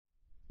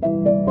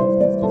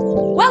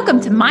Welcome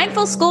to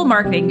Mindful School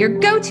Marketing, your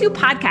go-to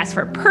podcast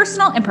for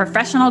personal and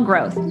professional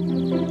growth.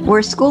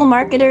 We're school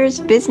marketers,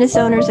 business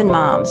owners, and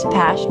moms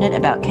passionate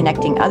about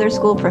connecting other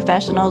school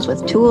professionals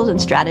with tools and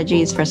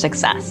strategies for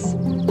success.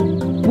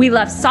 We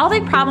love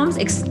solving problems,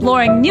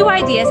 exploring new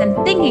ideas, and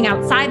thinking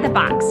outside the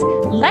box.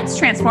 Let's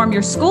transform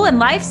your school and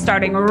life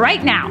starting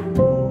right now.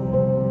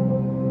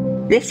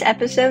 This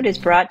episode is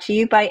brought to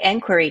you by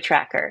Enquiry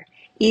Tracker.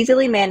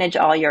 Easily manage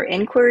all your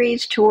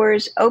inquiries,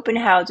 tours, open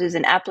houses,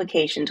 and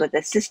applications with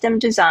a system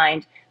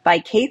designed by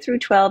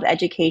K-12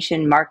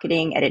 education,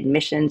 marketing, and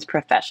admissions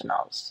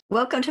professionals.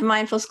 Welcome to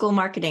Mindful School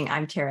Marketing.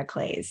 I'm Tara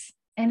Clays.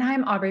 And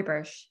I'm Aubrey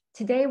Bursch.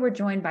 Today, we're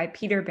joined by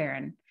Peter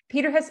Barron.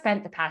 Peter has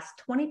spent the past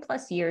 20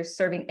 plus years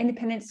serving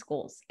independent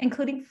schools,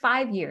 including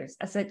 5 years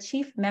as a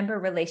Chief Member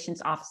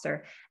Relations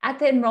Officer at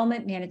the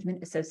Enrollment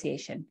Management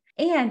Association,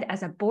 and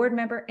as a board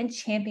member and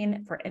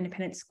champion for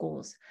independent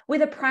schools,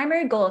 with a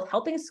primary goal of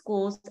helping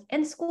schools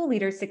and school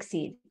leaders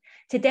succeed.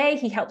 Today,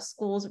 he helps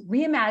schools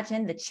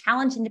reimagine the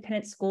challenge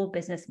independent school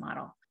business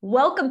model.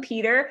 Welcome,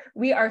 Peter.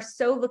 We are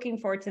so looking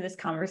forward to this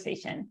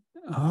conversation.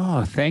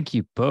 Oh, thank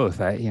you both.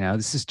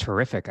 This is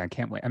terrific. I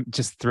can't wait. I'm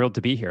just thrilled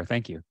to be here.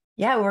 Thank you.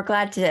 Yeah, we're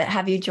glad to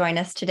have you join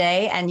us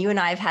today. And you and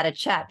I have had a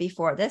chat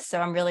before this,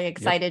 so I'm really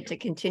excited to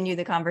continue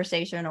the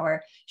conversation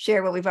or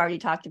share what we've already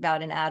talked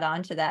about and add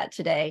on to that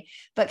today.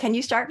 But can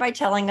you start by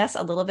telling us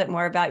a little bit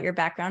more about your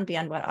background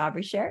beyond what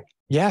Aubrey shared?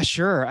 Yeah,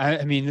 sure.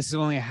 I mean, this is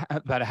only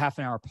about a half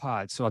an hour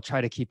pod, so I'll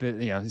try to keep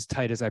it, as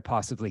tight as I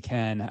possibly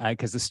can,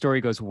 because the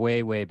story goes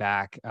way, way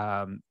back.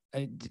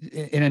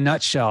 In a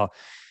nutshell,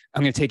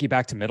 I'm going to take you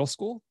back to middle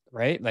school.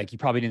 Right? Like you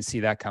probably didn't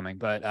see that coming,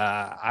 but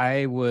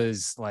I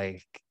was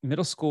like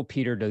middle school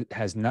Peter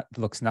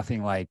looks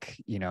nothing like,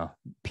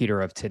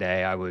 Peter of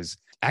today. I was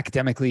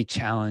academically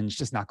challenged,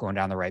 just not going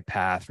down the right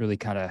path, really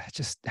kind of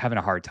just having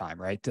a hard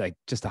time, right? Like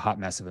just a hot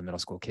mess of a middle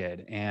school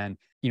kid. And,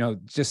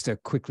 just to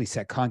quickly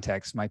set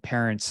context, my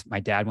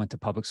dad went to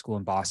public school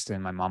in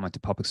Boston. My mom went to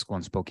public school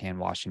in Spokane,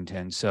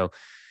 Washington. So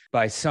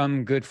by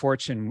some good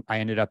fortune, I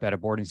ended up at a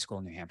boarding school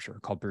in New Hampshire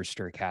called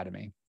Brewster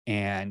Academy.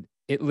 And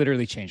it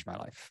literally changed my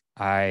life.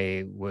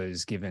 I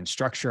was given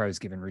structure. I was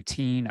given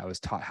routine. I was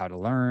taught how to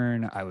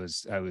learn.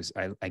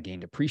 I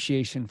gained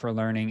appreciation for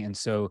learning. And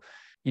so,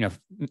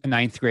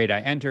 ninth grade, I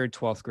entered,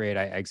 12th grade,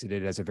 I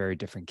exited as a very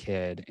different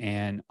kid.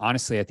 And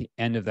honestly, at the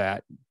end of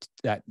that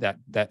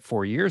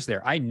 4 years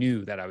there, I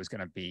knew that I was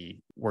going to be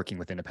working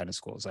with independent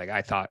schools. Like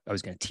I thought I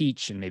was going to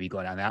teach and maybe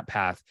go down that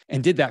path,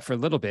 and did that for a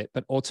little bit,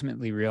 but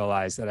ultimately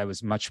realized that I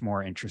was much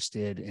more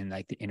interested in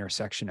like the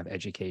intersection of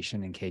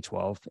education and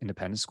K-12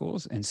 independent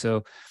schools. And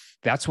so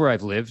that's where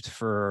I've lived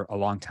for a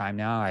long time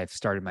now. I've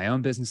started my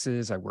own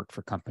businesses. I worked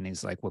for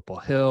companies like Whipple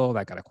Hill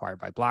that got acquired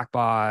by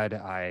Blackbaud.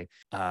 I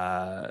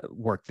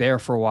worked there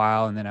for a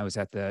while. And then I was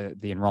at the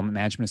Enrollment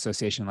Management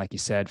Association, like you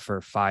said,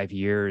 for 5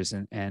 years,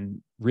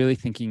 and really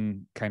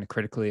thinking kind of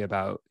critically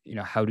about,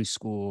 how do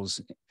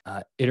schools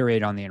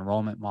iterate on the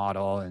enrollment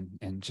model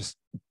and just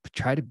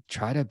try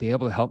to be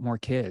able to help more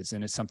kids.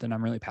 And it's something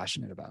I'm really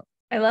passionate about.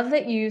 I love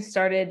that you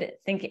started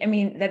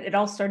thinking, that it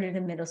all started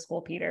in middle school,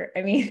 Peter.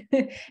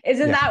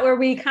 Isn't that where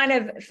we kind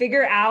of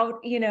figure out,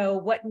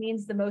 what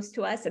means the most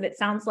to us? And it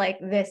sounds like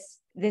this,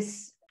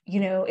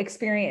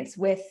 experience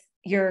with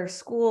your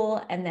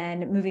school and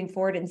then moving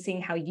forward and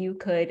seeing how you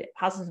could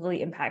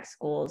positively impact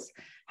schools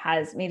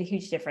has made a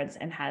huge difference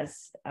and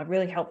has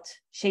really helped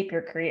shape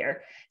your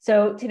career.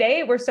 So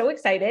today we're so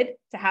excited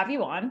to have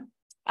you on.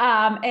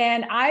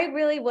 And I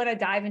really want to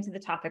dive into the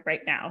topic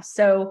right now.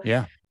 So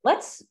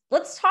let's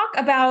talk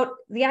about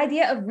the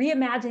idea of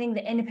reimagining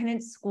the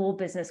independent school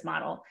business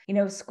model.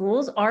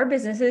 Schools are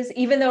businesses,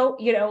 even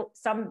though,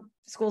 some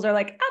schools are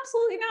like,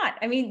 absolutely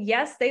not.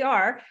 Yes, they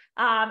are.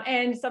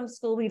 And some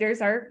school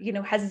leaders are,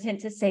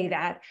 hesitant to say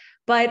that.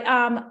 But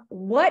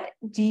what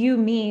do you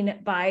mean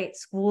by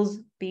schools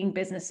being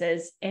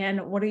businesses?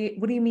 And what do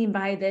you mean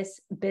by this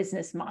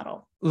business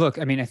model? Look,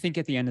 I think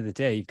at the end of the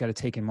day, you've got to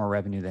take in more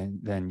revenue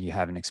than you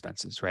have in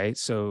expenses, right?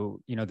 So,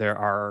 there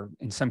are,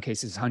 in some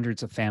cases,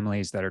 hundreds of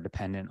families that are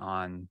dependent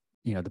on,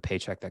 the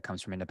paycheck that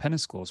comes from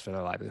independent schools for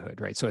their livelihood,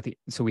 right?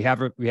 So we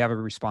have a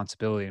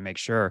responsibility to make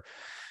sure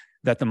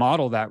that the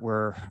model that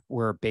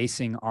we're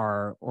basing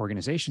our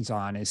organizations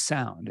on is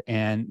sound.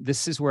 And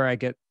this is where I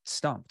get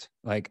stumped.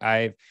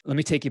 Let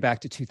me take you back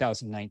to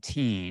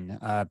 2019.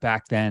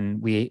 Back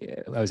then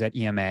I was at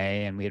EMA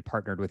and we had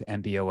partnered with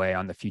MBOA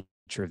on the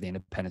future of the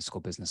independent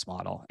school business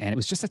model. And it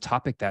was just a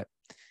topic that,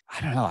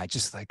 I don't know, I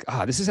just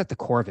this is at the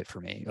core of it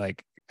for me.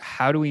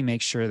 How do we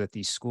make sure that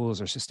these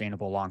schools are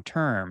sustainable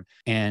long-term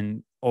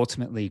and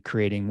ultimately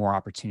creating more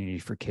opportunity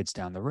for kids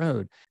down the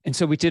road? And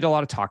so we did a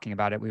lot of talking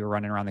about it. We were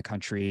running around the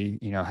country,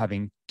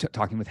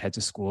 talking with heads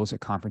of schools at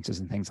conferences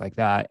and things like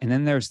that. And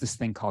then there's this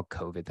thing called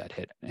COVID that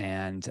hit.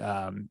 And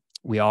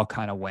we all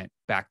kind of went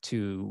back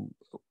to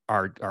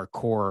our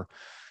core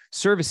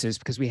services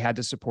because we had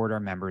to support our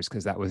members,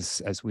 because that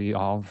was, as we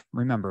all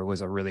remember,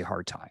 was a really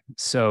hard time.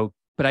 So,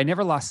 but I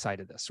never lost sight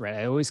of this, right?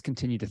 I always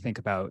continued to think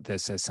about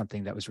this as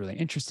something that was really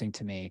interesting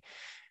to me.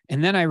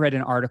 And then I read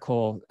an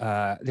article.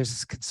 There's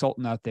this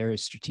consultant out there, a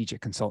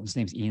strategic consultant. His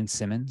name's Ian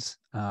Simmons.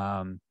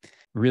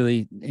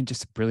 Really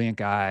just a brilliant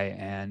guy.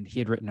 And he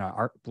had written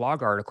a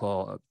blog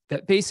article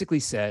that basically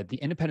said, the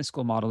independent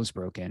school model is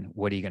broken.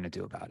 What are you going to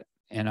do about it?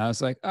 And I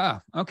was like, oh,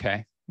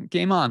 okay,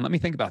 game on. Let me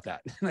think about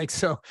that.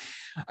 So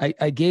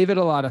I gave it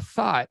a lot of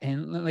thought,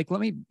 and let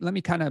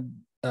me kind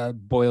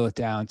of boil it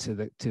down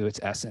to its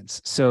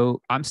essence.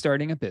 So I'm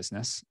starting a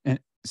business,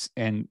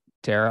 and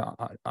Tara,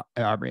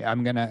 Aubrey,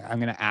 I'm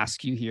gonna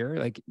ask you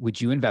here,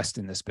 would you invest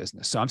in this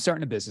business? So I'm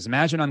starting a business.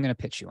 Imagine I'm going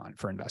to pitch you on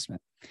for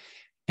investment.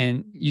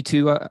 And you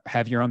two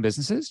have your own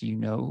businesses.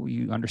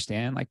 You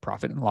understand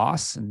profit and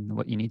loss and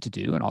what you need to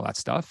do and all that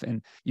stuff.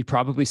 And you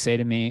probably say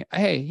to me,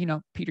 hey,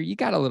 Peter, you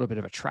got a little bit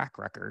of a track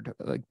record,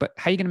 but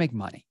how are you going to make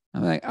money?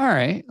 I'm like, all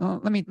right,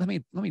 well, let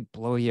me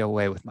blow you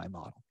away with my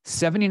model.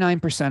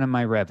 79% of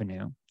my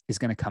revenue is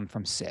going to come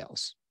from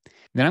sales.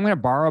 Then I'm going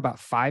to borrow about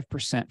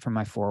 5% from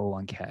my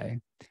 401k.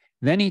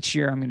 Then each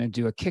year I'm going to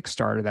do a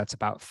Kickstarter that's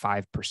about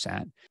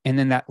 5%. And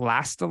then that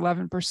last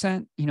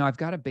 11%, I've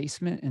got a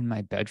basement in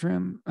my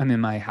bedroom. I'm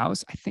in my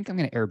house. I think I'm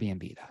going to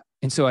Airbnb that.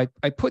 And so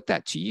I put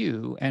that to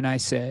you, and I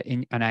said,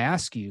 and I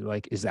ask you,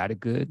 is that a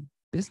good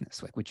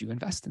business? Would you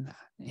invest in that?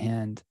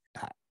 And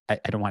I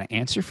don't want to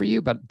answer for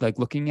you, but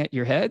looking at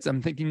your heads,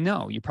 I'm thinking,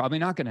 no, you're probably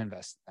not going to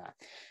invest in that.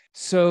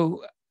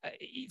 So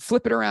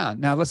flip it around.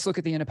 Now let's look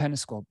at the independent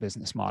school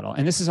business model.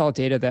 And this is all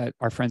data that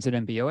our friends at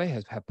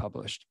MBOA have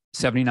published.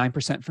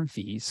 79% from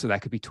fees. So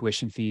that could be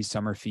tuition fees,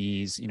 summer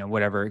fees,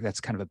 whatever. That's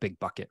kind of a big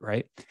bucket,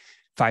 right?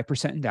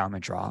 5%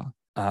 endowment draw,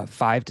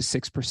 5 to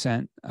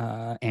 6%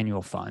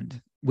 annual fund,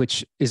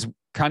 which is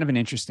kind of an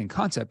interesting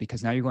concept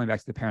because now you're going back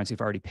to the parents who've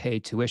already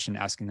paid tuition,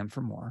 asking them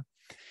for more.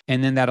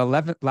 And then that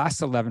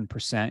last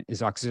 11%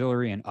 is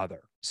auxiliary and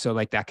other. So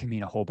that can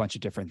mean a whole bunch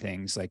of different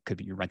things. Could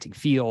be you're renting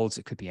fields.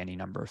 It could be any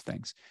number of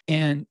things.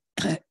 And,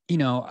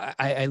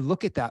 I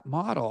look at that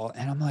model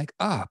and I'm like,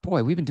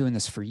 boy, we've been doing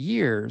this for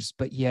years,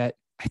 but yet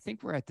I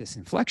think we're at this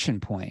inflection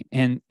point.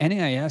 And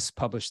NAIS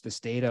published this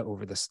data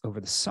over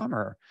the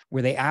summer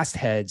where they asked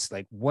heads,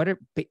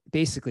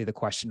 basically the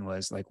question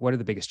was what are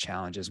the biggest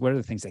challenges? What are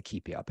the things that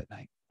keep you up at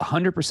night?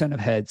 100% of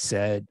heads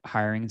said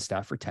hiring and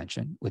staff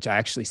retention, which I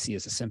actually see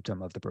as a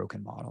symptom of the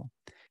broken model.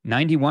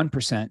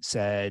 91%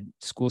 said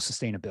school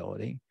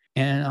sustainability.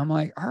 And I'm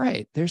like, all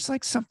right, there's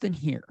something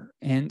here.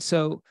 And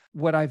so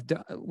what I've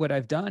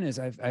done is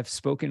I've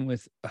spoken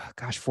with,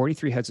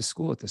 43 heads of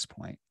school at this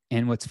point.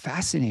 And what's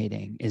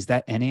fascinating is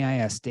that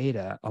NAIS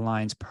data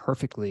aligns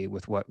perfectly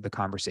with what the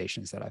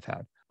conversations that I've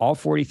had. All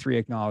 43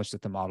 acknowledge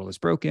that the model is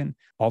broken.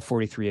 All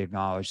 43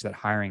 acknowledge that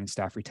hiring and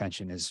staff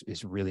retention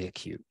is really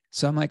acute.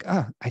 So I'm like,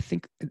 I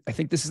think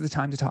this is the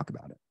time to talk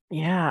about it.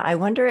 Yeah, I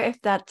wonder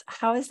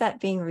how is that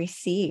being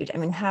received? I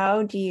mean,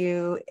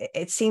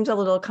 it seems a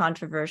little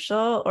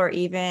controversial, or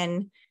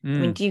even,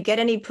 do you get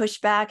any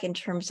pushback in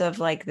terms of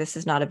this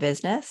is not a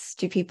business?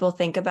 Do people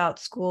think about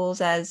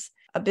schools as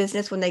a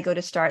business when they go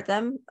to start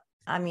them?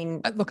 I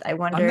mean, look, I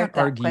wonder if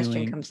that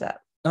question comes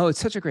up. Oh, it's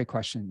such a great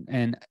question.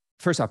 And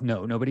first off,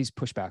 no, nobody's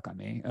pushed back on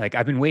me.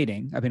 I've been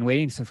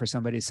waiting for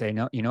somebody to say,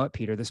 no, you know what,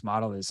 Peter, this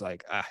model is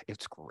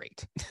it's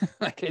great.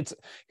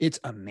 It's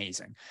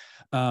amazing.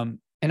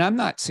 And I'm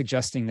not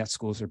suggesting that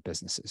schools are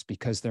businesses,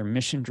 because they're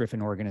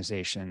mission-driven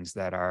organizations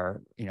that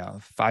are,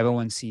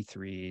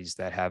 501c3s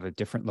that have a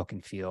different look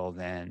and feel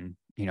than,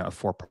 a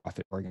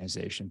for-profit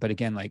organization. But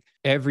again,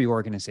 every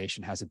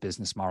organization has a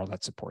business model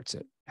that supports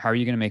it. How are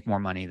you going to make more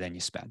money than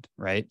you spend,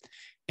 right?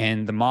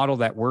 And the model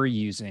that we're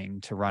using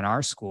to run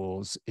our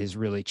schools is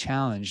really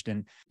challenged.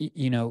 And,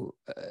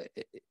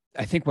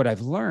 I think what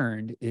I've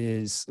learned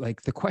is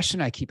the question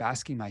I keep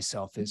asking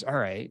myself is, all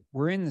right,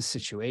 we're in this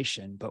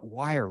situation, but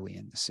why are we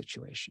in this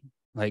situation?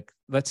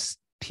 Let's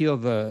peel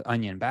the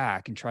onion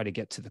back and try to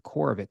get to the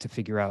core of it to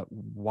figure out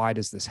why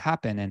does this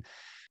happen? And,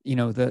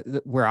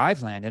 where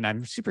I've landed, and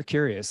I'm super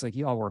curious,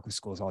 you all work with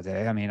schools all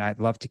day. I mean, I'd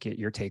love to get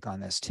your take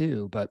on this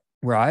too, but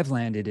where I've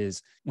landed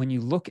is when you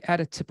look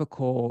at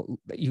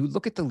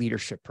the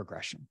leadership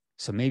progression.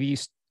 So maybe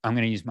I'm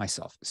going to use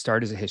myself,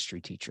 start as a history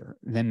teacher.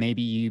 Then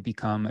maybe you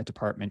become a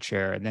department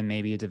chair, then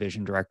maybe a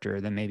division director,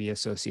 then maybe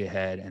associate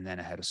head, and then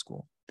a head of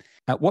school.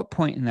 At what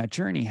point in that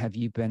journey have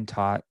you been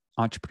taught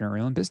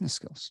entrepreneurial and business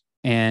skills?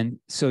 And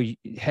so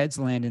heads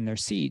land in their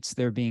seats,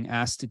 they're being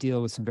asked to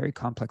deal with some very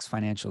complex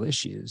financial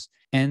issues,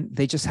 and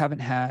they just haven't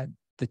had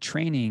the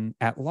training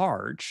at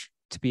large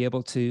to be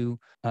able to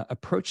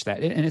approach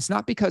that. And it's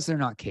not because they're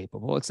not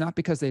capable. It's not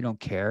because they don't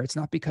care. It's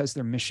not because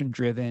they're mission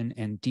driven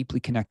and deeply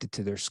connected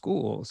to their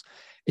schools.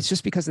 It's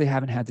just because they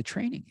haven't had the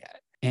training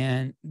yet.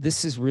 And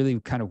this is really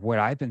kind of what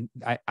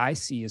I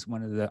see as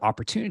one of the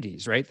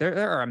opportunities, right?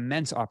 There are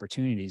immense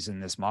opportunities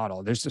in this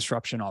model. There's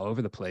disruption all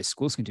over the place.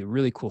 Schools can do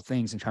really cool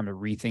things in terms of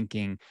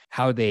rethinking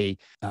how they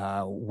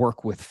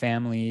work with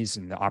families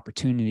and the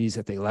opportunities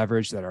that they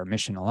leverage that are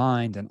mission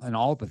aligned and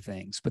all the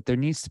things. But there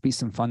needs to be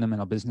some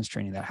fundamental business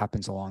training that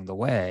happens along the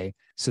way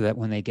so that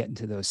when they get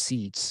into those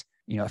seats,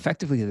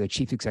 effectively the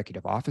chief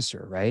executive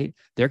officer, right?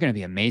 They're going to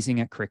be amazing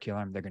at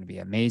curriculum. They're going to be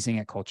amazing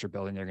at culture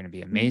building. They're going to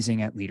be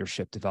amazing at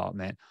leadership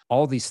development,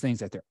 all these things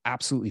that they're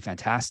absolutely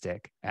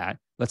fantastic at.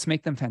 Let's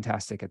make them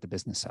fantastic at the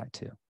business side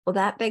too. Well,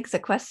 that begs a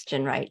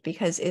question, right?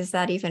 Because is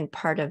that even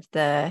part of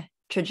the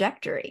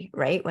trajectory,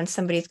 right? When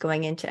somebody's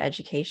going into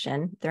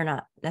education, they're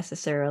not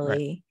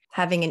necessarily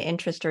having an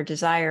interest or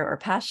desire or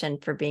passion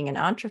for being an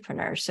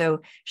entrepreneur.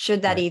 So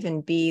should that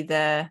even be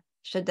the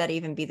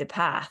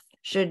path?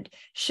 Should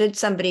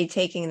somebody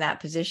taking that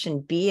position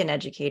be an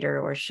educator,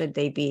 or should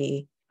they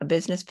be a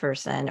business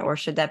person, or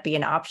should that be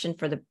an option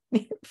for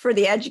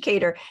the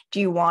educator? Do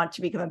you want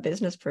to become a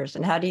business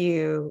person? How do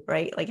you,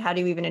 right? Like, how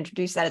do you even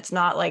introduce that? It's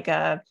not like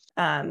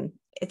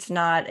it's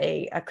not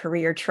a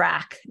career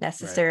track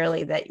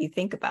necessarily that you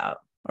think about,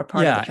 or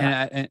part of the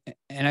track.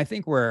 And I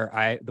think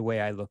the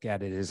way I look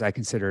at it is I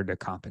consider it a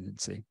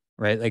competency.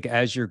 Right? Like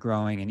as you're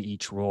growing in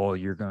each role,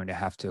 you're going to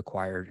have to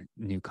acquire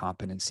new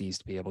competencies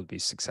to be able to be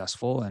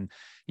successful. And,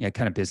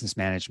 kind of business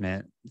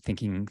management,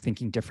 thinking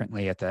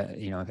differently at the,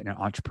 in an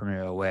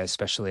entrepreneurial way,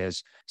 especially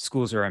as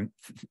schools are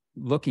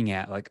looking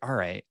at like, all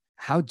right,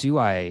 how do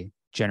I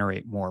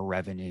generate more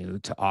revenue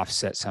to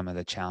offset some of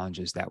the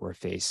challenges that we're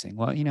facing?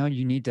 Well,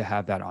 you need to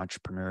have that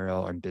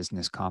entrepreneurial and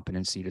business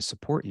competency to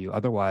support you.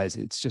 Otherwise,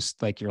 it's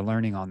just like you're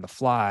learning on the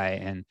fly.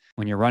 And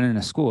when you're running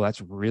a school,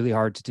 that's really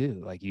hard to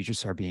do. Like you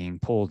just are being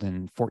pulled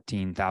in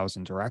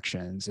 14,000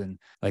 directions. And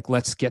like,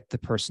 let's get the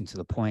person to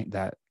the point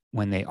that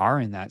when they are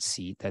in that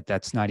seat,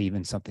 that's not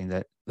even something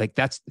that like,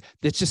 that's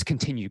just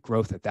continued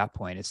growth at that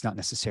point. It's not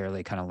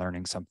necessarily kind of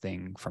learning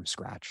something from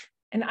scratch.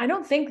 And I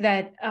don't think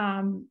that,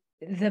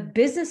 the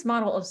business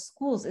model of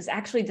schools is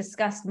actually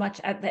discussed much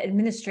at the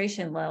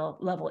administration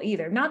level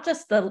either, not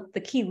just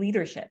the key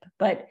leadership,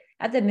 but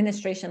at the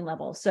administration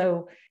level.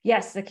 So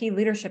yes, the key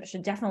leadership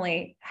should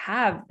definitely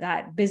have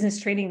that business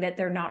training that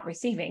they're not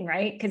receiving,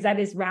 right? Because that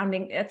is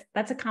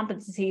that's a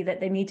competency that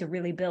they need to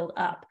really build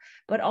up.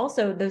 But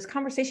also those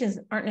conversations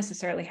aren't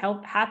necessarily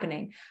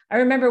happening. I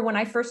remember when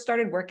I first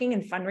started working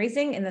in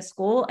fundraising in the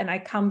school, and I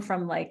come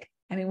from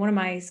one of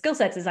my skill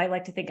sets is I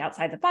like to think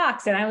outside the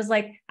box. And I was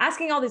like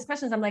asking all these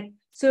questions. I'm like,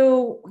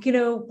 so,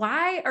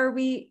 why are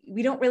we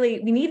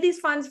need these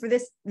funds for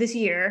this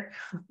year.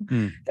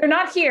 They're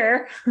not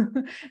here.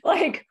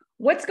 Like,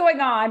 what's going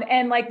on?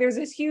 And like, there's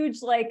this huge,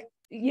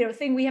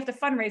 thing we have to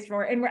fundraise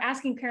for. And we're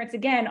asking parents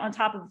again on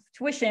top of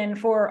tuition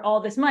for all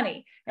this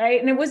money.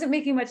 Right. And it wasn't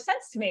making much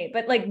sense to me,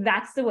 but like,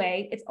 that's the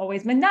way it's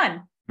always been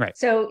done. Right.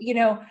 So,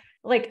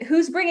 like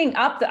who's bringing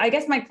up I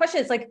guess my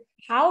question is like,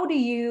 how do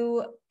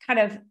you kind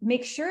of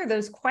make sure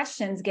those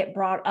questions get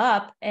brought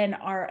up and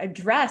are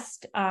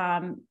addressed,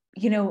 and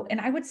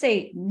I would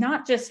say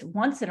not just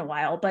once in a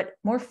while, but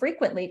more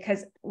frequently,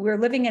 because we're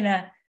living in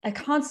a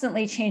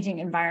constantly changing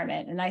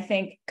environment. And I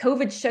think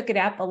COVID shook it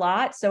up a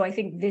lot. So I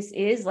think this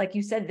is, like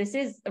you said, this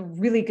is a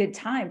really good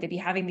time to be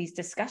having these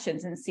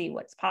discussions and see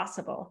what's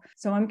possible.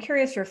 So I'm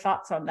curious your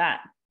thoughts on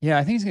that. Yeah,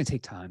 I think it's going to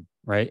take time,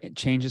 right?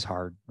 Change is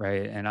hard,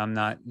 right? And I'm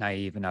not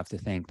naive enough to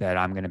think that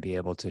I'm going to be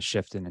able to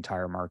shift an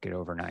entire market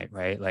overnight,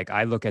 right? Like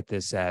I look at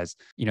this as,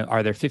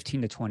 are there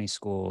 15 to 20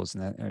 schools,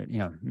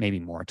 and maybe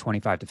more,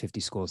 25 to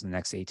 50 schools in the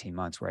next 18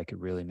 months where I could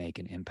really make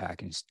an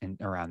impact and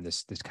around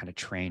this kind of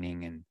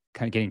training and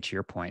kind of getting to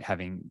your point,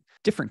 having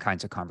different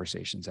kinds of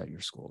conversations at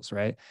your schools,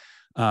 right?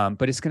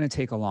 But it's going to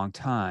take a long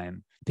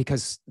time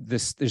because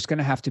there's going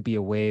to have to be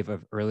a wave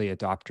of early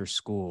adopter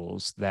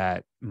schools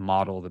that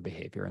model the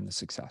behavior and the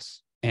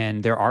success.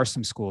 And there are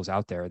some schools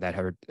out there that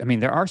are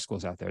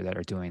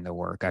doing the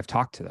work. I've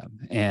talked to them.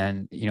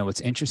 And,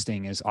 what's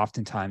interesting is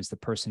oftentimes the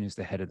person who's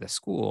the head of the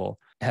school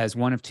has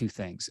one of two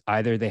things.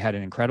 Either they had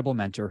an incredible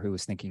mentor who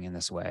was thinking in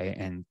this way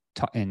and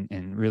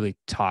really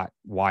taught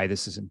why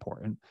this is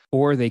important,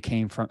 or they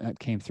came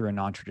through a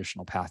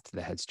non-traditional path to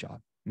the head's job.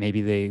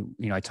 Maybe they,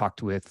 I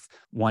talked with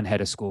one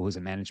head of school who's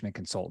a management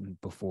consultant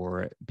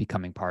before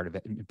becoming part of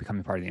the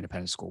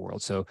independent school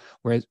world. So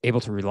we're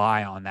able to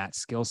rely on that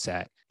skill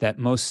set that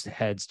most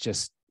heads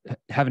just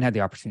haven't had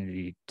the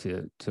opportunity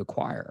to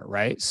acquire,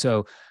 right?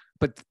 So,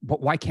 but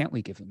why can't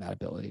we give them that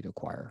ability to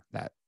acquire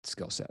that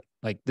skill set?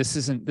 Like this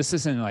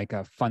isn't like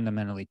a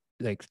fundamentally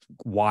like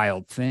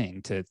wild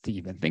thing to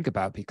even think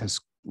about, because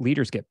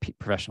leaders get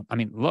professional. I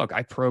mean, look,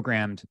 I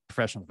programmed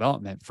professional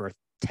development for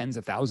tens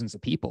of thousands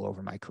of people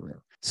over my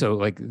career. So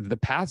like the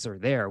paths are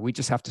there. We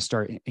just have to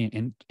start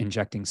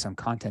injecting some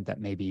content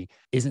that maybe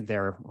isn't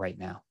there right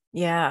now.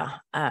 Yeah.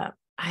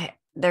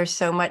 There's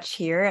so much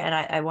here, and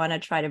I want to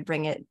try to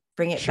bring it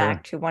Sure.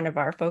 back to one of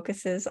our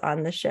focuses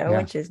on the show,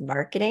 which is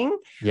marketing,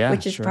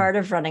 which is part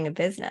of running a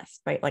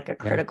business, right? Like a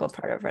critical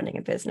part of running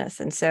a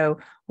business. And so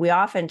we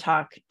often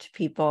talk to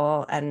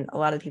people, and a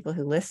lot of people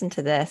who listen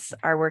to this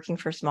are working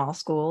for small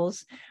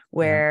schools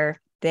where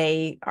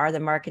they are the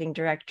marketing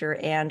director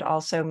and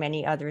also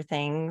many other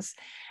things.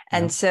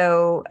 And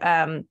so,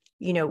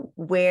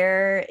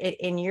 where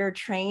in your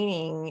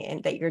training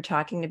and that you're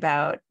talking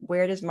about,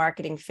 where does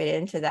marketing fit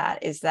into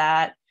that? Is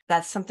that's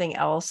something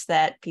else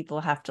that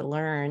people have to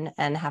learn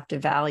and have to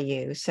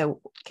value?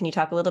 So can you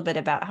talk a little bit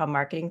about how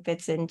marketing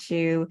fits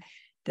into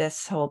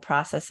this whole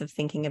process of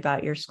thinking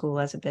about your school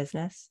as a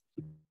business?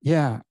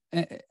 Yeah.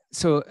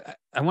 So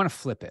I want to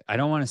flip it. I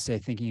don't want to say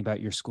thinking about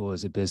your school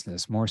as a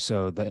business, more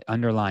so the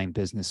underlying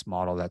business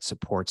model that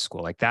supports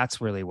school. Like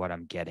that's really what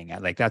I'm getting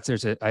at. Like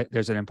there's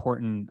an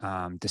important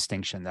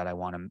distinction that I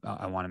want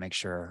to make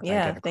sure I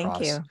get across.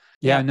 Thank you.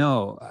 Yeah,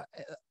 no.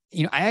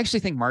 I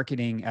actually think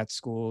marketing at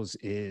schools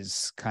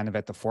is kind of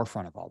at the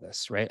forefront of all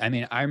this, right? I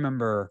mean, I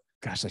remember,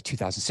 gosh, like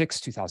 2006,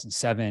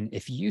 2007,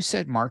 if you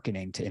said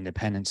marketing to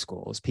independent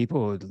schools,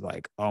 people would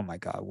like, oh my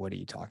God, what are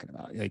you talking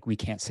about? Like, we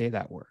can't say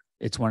that word.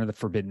 It's one of the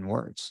forbidden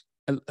words.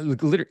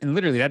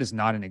 Literally, that is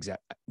not an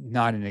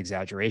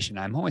exaggeration.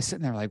 I'm always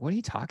sitting there like, what are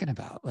you talking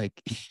about? Like,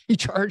 you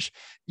charge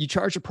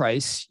a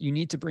price. You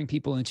need to bring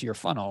people into your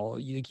funnel.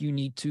 You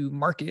need to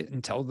market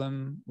and tell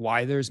them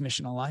why there's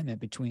mission alignment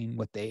between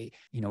what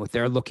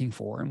they're looking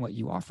for and what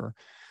you offer.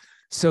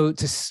 So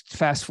to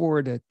fast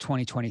forward to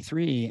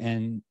 2023,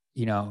 and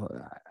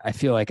I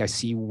feel like I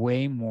see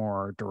way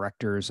more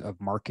directors of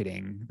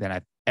marketing than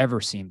I've ever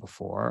seen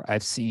before.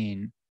 I've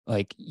seen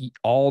like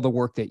all the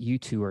work that you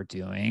two are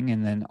doing,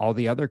 and then all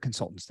the other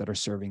consultants that are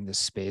serving this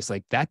space,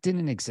 like that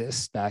didn't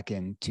exist back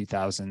in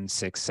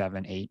 2006,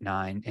 7, 8,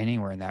 9,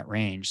 anywhere in that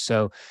range.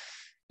 So,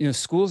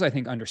 schools, I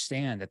think,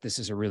 understand that this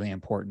is a really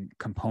important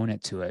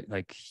component to it.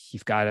 Like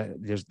you've got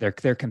to,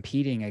 they're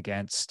competing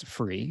against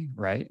free,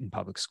 right? In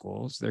public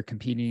schools, they're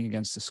competing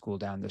against the school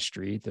down the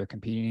street. They're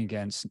competing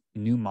against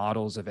new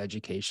models of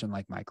education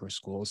like micro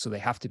schools. So they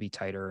have to be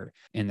tighter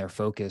in their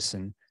focus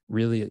and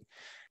really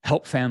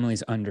help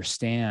families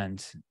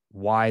understand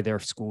why their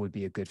school would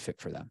be a good fit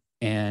for them.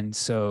 And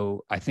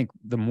so I think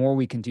the more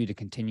we can do to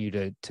continue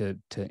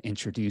to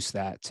introduce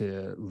that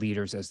to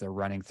leaders as they're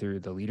running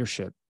through the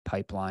leadership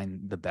pipeline,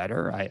 the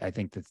better. I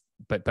think that,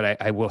 but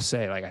I will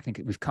say, like, I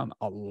think we've come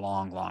a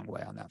long, long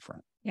way on that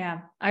front. Yeah.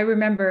 I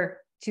remember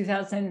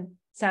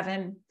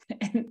 2007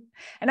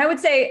 and I would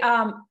say,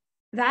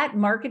 that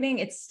marketing,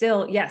 it's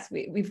still, yes,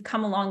 we've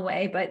come a long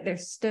way, but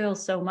there's still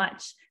so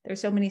much. There's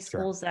so many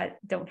schools that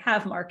don't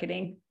have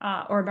marketing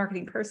or a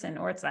marketing person,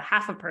 or it's a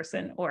half a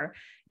person, or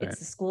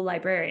it's a school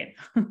librarian.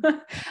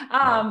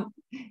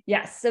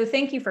 Yes. So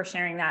thank you for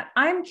sharing that.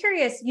 I'm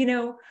curious,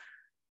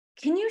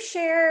 can you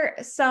share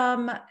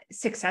some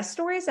success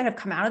stories that have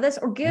come out of this,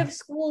 or give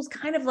schools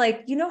kind of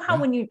like, how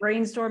when you're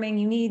brainstorming,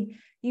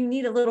 you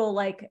need a little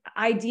like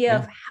idea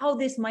of how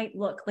this might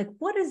look. Like,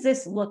 what does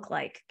this look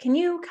like? Can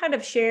you kind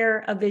of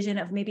share a vision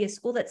of maybe a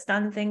school that's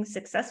done things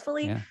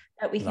successfully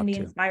that we can be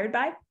inspired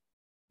by?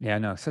 Yeah,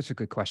 no, such a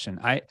good question.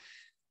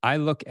 I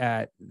look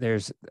at, there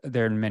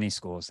are many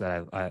schools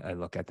that I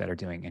look at that are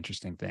doing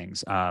interesting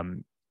things.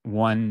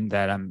 One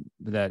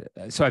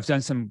so I've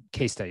done some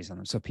case studies on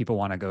them. So if people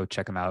want to go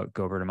check them out,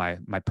 go over to my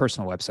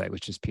personal website,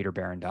 which is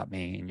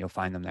peterbarron.me, and you'll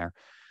find them there.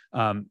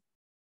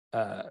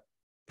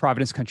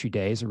 Providence Country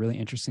Day is a really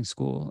interesting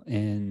school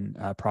in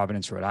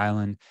Providence, Rhode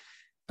Island.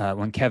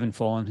 When Kevin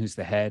Fullen, who's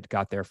the head,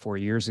 got there 4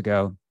 years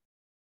ago,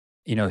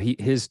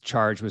 his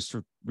charge was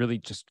to really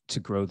just to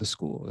grow the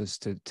school, is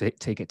to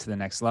take it to the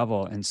next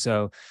level. And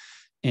so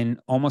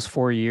in almost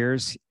 4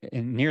 years,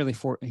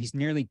 he's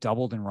nearly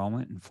doubled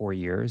enrollment in 4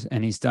 years.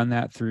 And he's done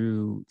that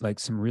through like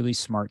some really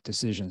smart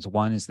decisions.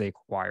 One is they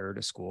acquired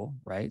a school,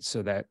 right?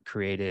 So that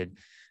created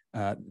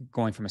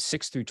going from a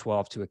 6 through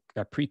 12 to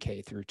a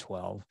pre-K through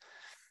 12.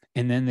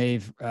 And then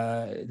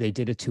they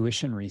did a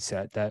tuition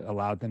reset that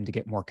allowed them to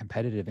get more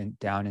competitive and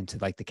down into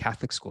like the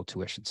Catholic school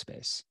tuition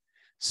space.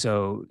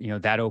 So,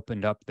 that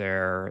opened up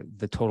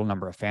the total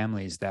number of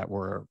families that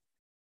were,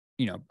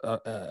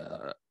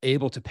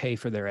 able to pay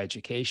for their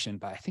education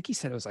by, I think he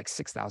said it was like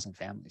 6,000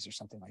 families or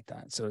something like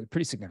that. So a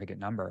pretty significant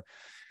number.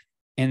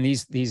 And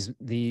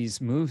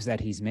these moves that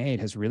he's made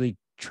has really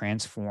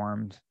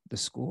transformed the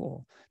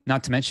school.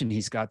 Not to mention,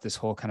 he's got this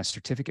whole kind of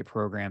certificate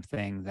program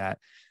thing that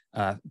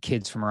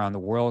kids from around the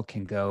world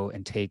can go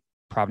and take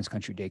Providence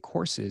Country Day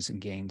courses and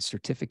gain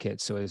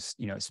certificates. So this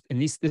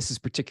is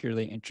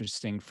particularly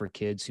interesting for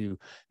kids who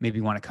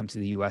maybe want to come to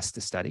the US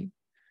to study,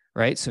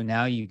 right? So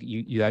now you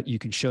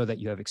can show that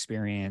you have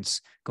experience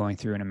going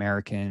through an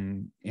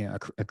American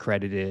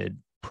accredited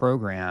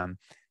program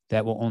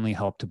that will only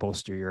help to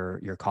bolster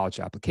your college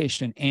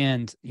application,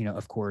 and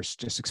of course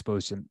just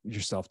expose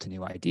yourself to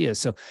new ideas.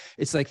 So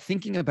it's like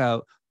thinking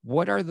about,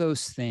 what are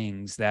those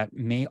things that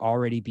may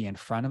already be in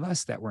front of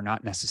us that we're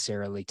not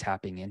necessarily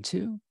tapping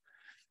into,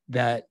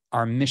 that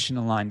are mission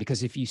aligned?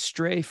 Because if you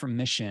stray from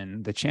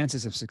mission, the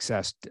chances of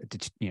success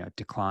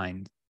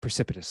decline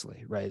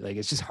precipitously, right? Like,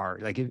 it's just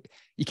hard. Like,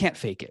 you can't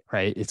fake it,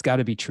 right? It's got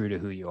to be true to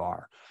who you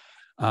are.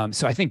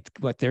 So I think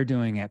what they're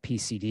doing at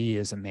PCD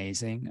is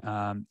amazing.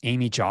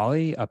 Amy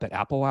Jolly up at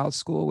Applewild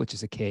School, which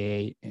is a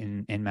K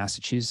in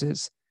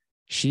Massachusetts,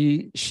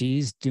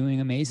 she's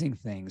doing amazing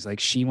things. Like,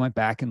 she went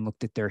back and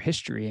looked at their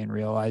history and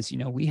realized,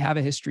 we have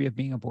a history of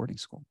being a boarding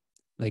school.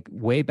 Like,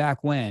 way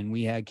back when,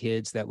 we had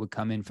kids that would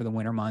come in for the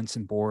winter months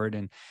and board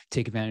and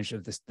take advantage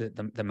of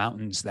the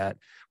mountains that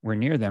were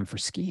near them for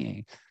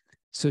skiing.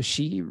 So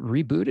she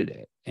rebooted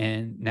it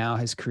and now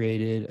has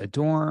created a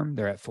dorm.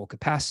 They're at full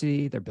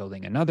capacity. They're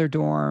building another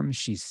dorm.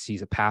 She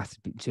sees a path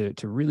to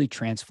really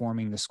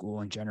transforming the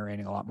school and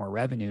generating a lot more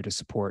revenue to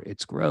support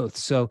its growth.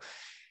 So,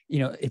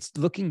 it's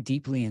looking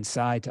deeply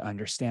inside to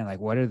understand, like,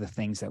 what are the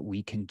things that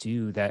we can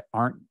do that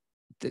aren't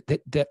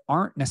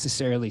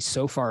necessarily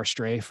so far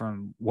astray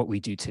from what we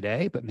do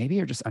today, but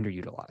maybe are just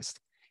underutilized.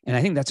 And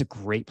I think that's a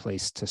great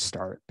place to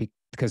start,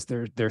 because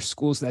there are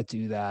schools that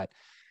do that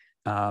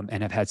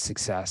and have had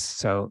success.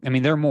 So, I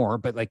mean, there are more,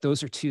 but like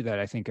those are two that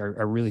I think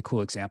are really cool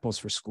examples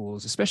for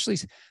schools, especially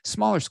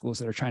smaller schools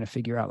that are trying to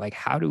figure out, like,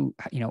 how do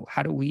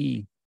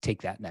we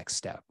take that next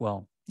step?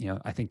 Well,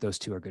 I think those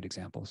two are good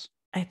examples.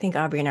 I think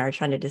Aubrey and I are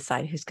trying to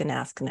decide who's going to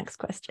ask the next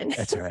question.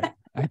 That's all right.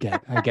 I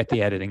get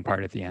the editing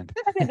part at the end.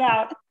 Cut it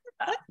out.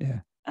 Yeah.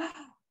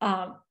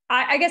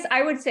 I guess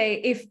I would say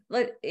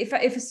if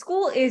a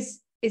school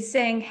is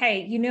saying,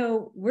 hey,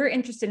 we're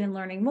interested in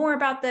learning more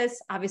about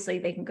this, obviously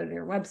they can go to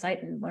your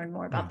website and learn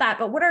more about that.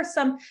 But what are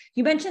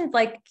you mentioned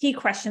like key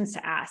questions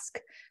to ask?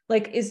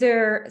 Like, is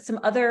there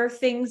some other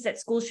things that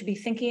schools should be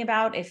thinking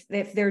about if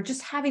they're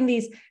just having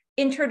these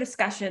intro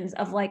discussions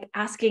of like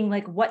asking,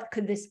 like, what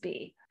could this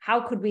be? How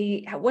could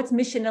what's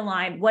mission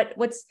aligned?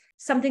 What's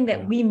something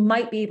that we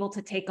might be able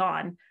to take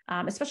on,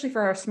 especially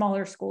for our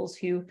smaller schools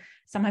who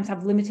sometimes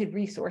have limited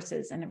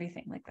resources and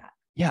everything like that?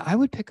 Yeah, I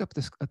would pick up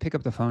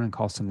the phone and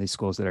call some of these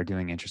schools that are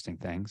doing interesting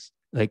things.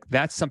 Like,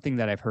 that's something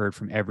that I've heard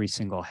from every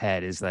single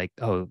head is like,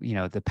 oh,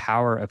 the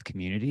power of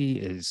community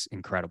is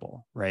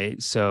incredible, right?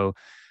 So,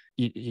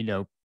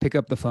 pick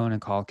up the phone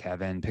and call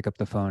Kevin, pick up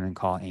the phone and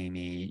call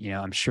Amy.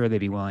 I'm sure they'd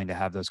be willing to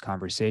have those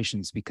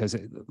conversations, because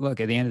look,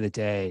 at the end of the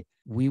day,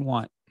 we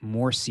want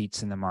more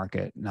seats in the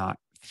market, not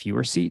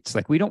fewer seats.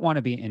 Like, we don't want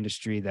to be an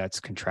industry that's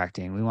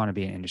contracting. We want to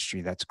be an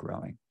industry that's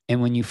growing.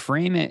 And when you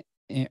frame it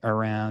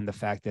around the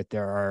fact that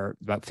there are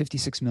about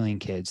 56 million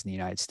kids in the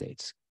United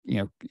States,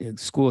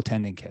 school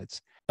attending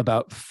kids,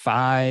 about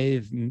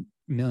 5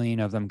 million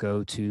of them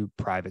go to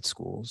private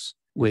schools,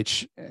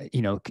 which,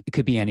 it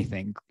could be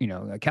anything,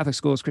 Catholic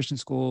schools, Christian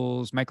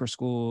schools, micro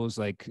schools,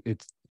 like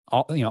it's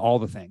all, all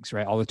the things,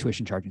 right? All the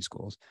tuition charging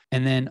schools.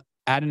 And then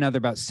add another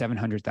about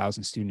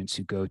 700,000 students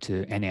who go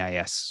to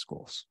NAIS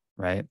schools,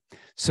 right?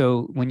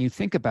 So when you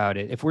think about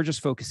it, if we're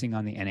just focusing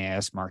on the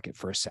NAIS market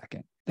for a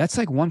second, that's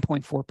like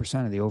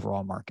 1.4% of the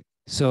overall market.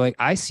 So like,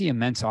 I see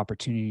immense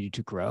opportunity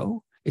to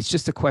grow. It's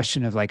just a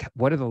question of like,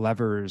 what are the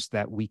levers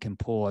that we can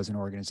pull as an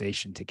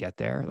organization to get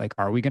there? Like,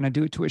 are we going to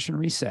do a tuition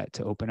reset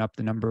to open up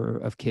the number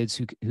of kids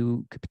who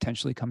could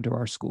potentially come to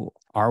our school?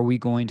 Are we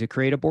going to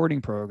create a boarding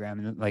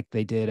program like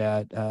they did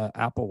at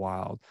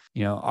Applewild?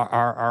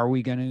 Are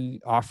we going to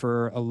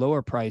offer a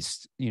lower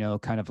priced,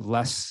 kind of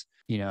less,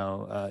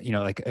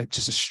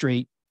 just a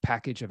straight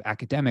package of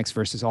academics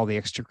versus all the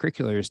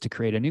extracurriculars to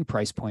create a new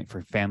price point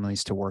for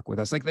families to work with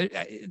us? Like,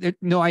 there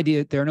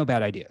are no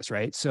bad ideas,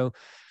 right? So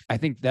I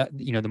think that,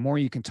 the more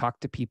you can talk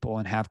to people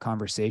and have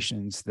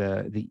conversations,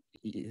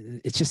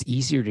 it's just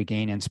easier to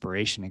gain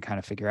inspiration and kind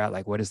of figure out,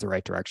 like, what is the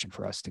right direction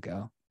for us to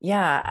go.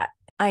 Yeah,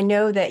 I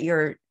know that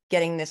you're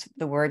getting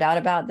the word out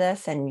about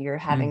this, and you're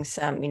having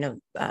some,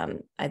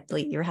 I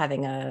believe you're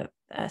having a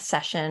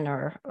session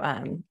or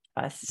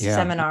a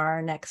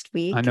seminar next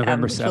week on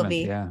November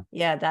 7th.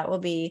 That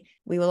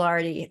will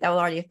already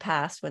have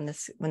passed when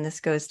this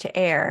goes to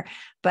air.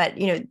 But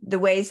the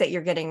ways that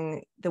you're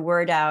getting the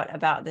word out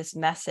about this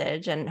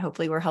message, and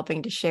hopefully we're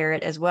helping to share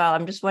it as well.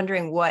 I'm just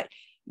wondering what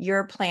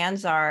your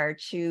plans are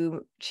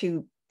to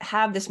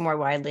have this more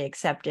widely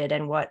accepted,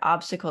 and what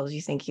obstacles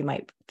you think you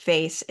might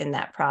face in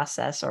that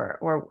process,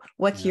 or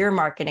what's your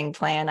marketing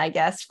plan, I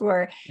guess,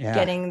 for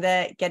getting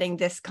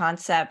this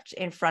concept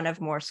in front of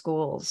more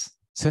schools.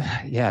 So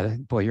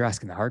boy, you're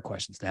asking the hard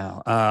questions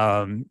now.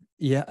 I'm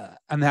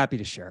happy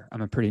to share.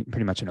 I'm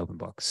pretty much an open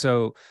book.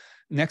 So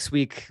next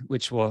week,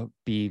 which will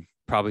be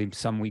probably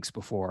some weeks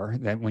before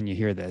that, when you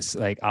hear this,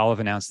 like, I'll have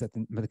announced that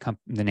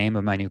the name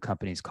of my new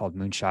company is called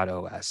Moonshot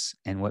OS.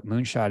 And what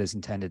Moonshot is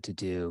intended to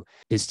do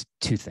is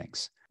two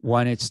things.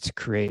 One, it's to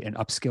create an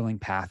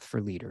upskilling path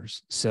for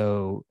leaders.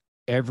 So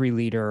every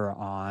leader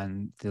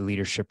on the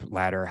leadership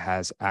ladder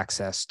has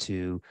access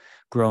to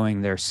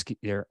growing their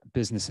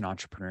business and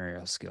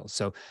entrepreneurial skills.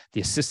 So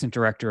the assistant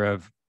director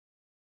of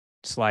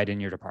slide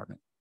in your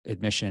department,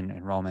 admission,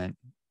 enrollment,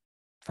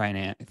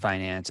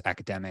 finance,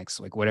 academics,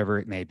 like whatever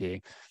it may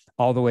be,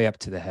 all the way up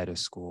to the head of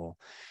school.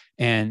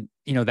 And,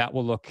 that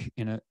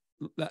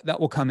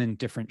will come in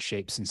different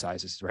shapes and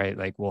sizes, right?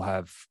 Like, we'll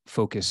have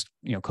focused,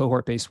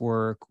 cohort-based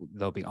work.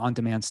 There'll be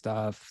on-demand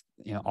stuff,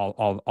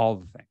 all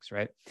the things,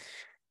 right?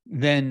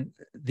 Then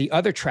the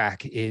other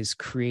track is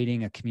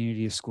creating a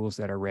community of schools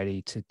that are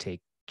ready to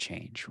take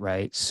change,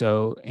 right?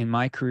 So in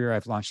my career,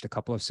 I've launched a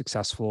couple of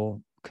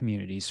successful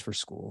communities for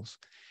schools.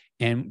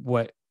 And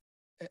what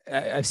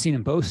I've seen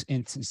in both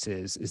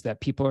instances is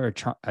that people are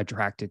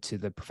attracted to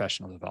the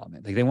professional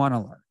development. Like, they want to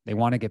learn, they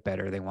want to get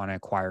better, they want to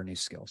acquire new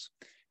skills.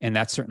 And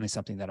that's certainly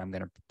something that I'm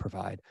going to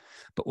provide.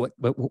 But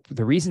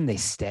the reason they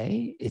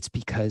stay, it's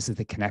because of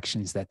the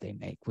connections that they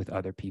make with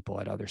other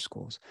people at other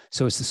schools.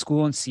 So it's the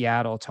school in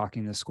Seattle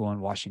talking to the school in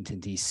Washington,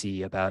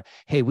 D.C. about,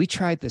 hey, we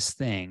tried this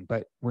thing,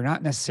 but we're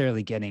not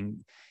necessarily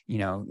getting,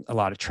 a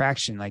lot of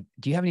traction. Like,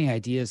 do you have any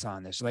ideas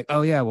on this? Like,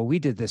 oh yeah, well, we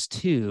did this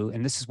too,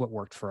 and this is what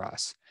worked for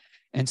us.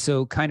 And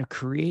so kind of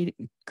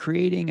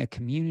creating a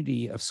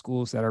community of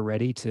schools that are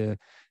ready to,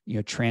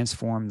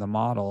 transform the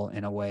model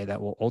in a way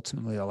that will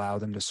ultimately allow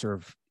them to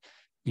serve,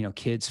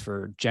 kids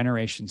for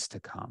generations to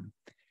come.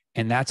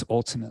 And that's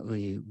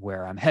ultimately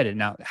where I'm headed.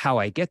 Now, how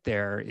I get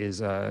there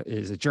is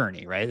a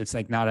journey, right? It's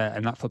like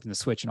I'm not flipping the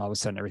switch and all of a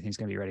sudden everything's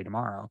going to be ready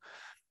tomorrow.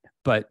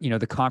 But,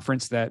 the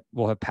conference that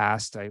will have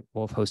passed, I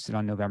will have hosted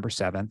on November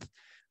 7th.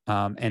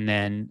 And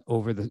then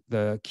over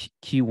the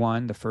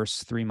Q1, the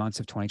first 3 months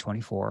of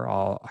 2024,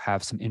 I'll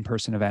have some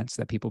in-person events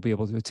that people will be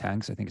able to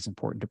attend, because I think it's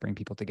important to bring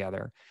people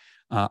together,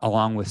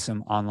 along with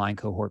some online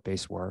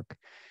cohort-based work.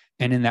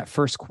 And in that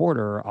first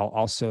quarter, I'll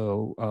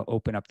also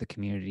open up the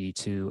community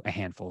to a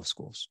handful of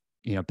schools,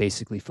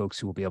 basically folks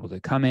who will be able to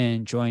come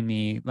in, join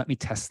me, let me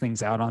test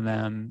things out on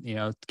them,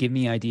 give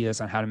me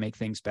ideas on how to make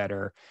things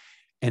better.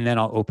 And then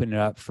I'll open it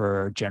up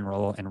for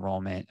general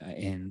enrollment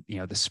in,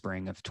 the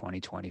spring of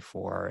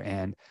 2024.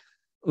 And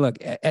look,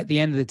 at the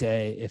end of the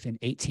day, if in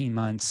 18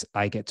 months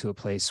I get to a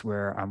place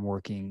where I'm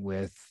working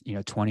with,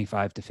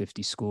 25 to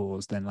 50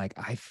 schools, then like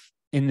I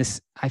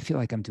feel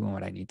like I'm doing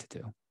what I need to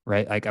do,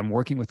 right? Like I'm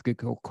working with a good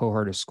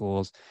cohort of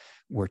schools.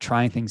 We're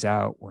trying things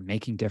out. We're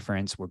making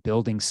difference. We're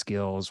building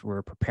skills.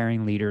 We're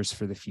preparing leaders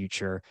for the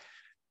future.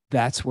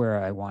 That's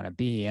where I want to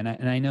be. And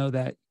I know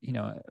that,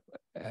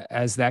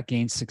 as that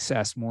gains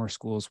success, more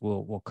schools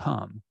will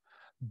come,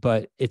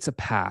 but it's a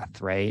path,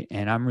 right?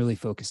 And I'm really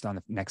focused on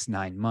the next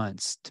 9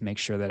 months to make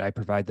sure that I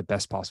provide the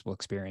best possible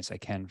experience I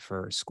can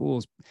for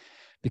schools.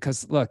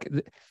 Because look,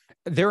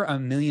 there are a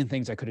million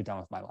things I could have done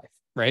with my life,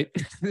 right?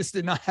 This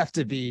did not have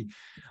to be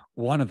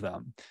one of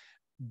them.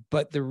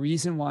 But the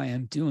reason why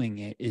I'm doing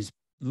it is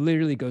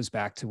literally goes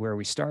back to where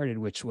we started,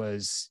 which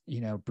was,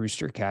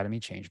 Brewster Academy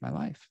changed my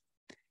life.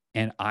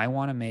 And I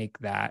want to make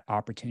that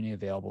opportunity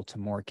available to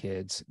more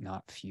kids,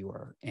 not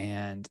fewer.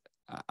 And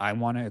I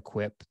want to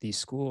equip these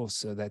schools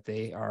so that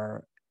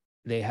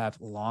they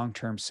have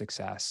long-term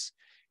success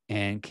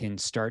and can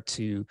start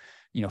to,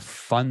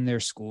 fund their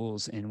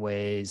schools in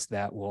ways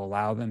that will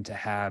allow them to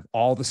have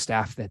all the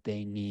staff that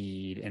they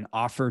need and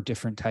offer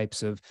different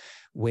types of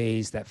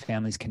ways that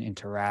families can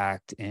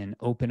interact and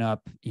open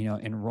up,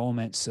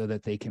 enrollment so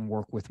that they can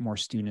work with more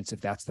students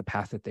if that's the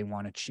path that they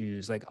want to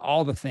choose, like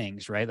all the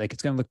things, right? Like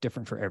it's going to look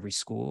different for every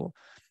school.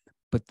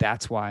 But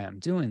that's why I'm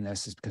doing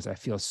this, is because I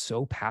feel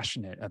so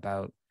passionate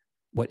about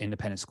what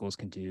independent schools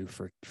can do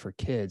for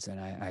kids. And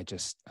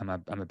I'm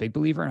a big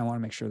believer, and I want to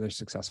make sure they're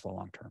successful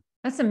long-term.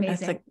 That's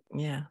amazing.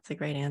 That's a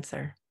great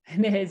answer.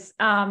 It is.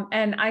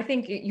 And I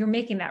think you're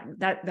making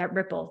that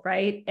ripple,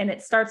 right? And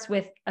it starts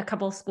with a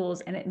couple of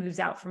schools and it moves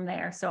out from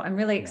there. So I'm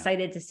really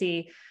excited to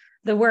see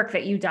the work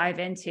that you dive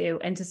into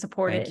and to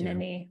support it in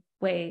any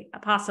way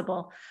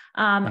possible.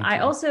 I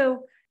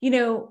also,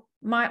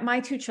 my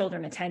two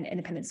children attend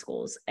independent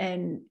schools,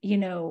 and,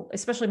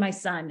 especially my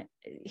son,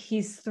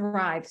 he's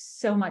thrived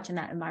so much in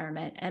that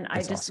environment. And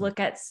I just look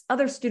at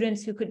other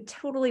students who could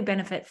totally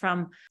benefit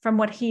from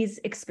what he's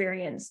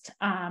experienced.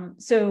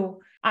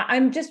 So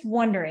I'm just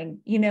wondering,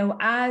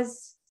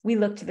 as we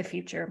look to the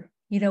future,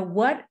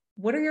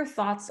 what are your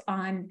thoughts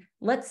on,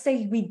 let's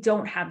say we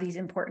don't have these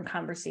important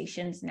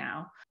conversations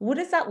now. What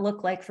does that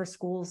look like for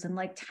schools in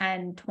like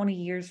 10, 20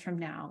 years from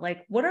now?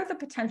 Like, what are the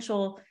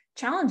potential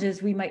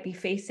challenges we might be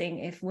facing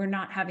if we're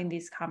not having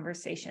these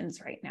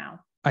conversations right now?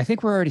 I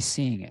think we're already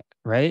seeing it,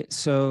 right?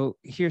 So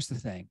here's the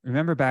thing.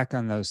 Remember back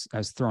on those, I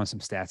was throwing some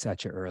stats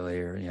at you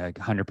earlier, like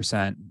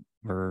 100%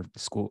 were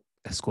school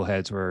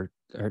heads were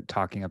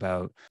talking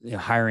about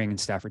hiring and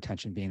staff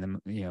retention being the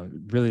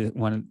really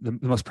one of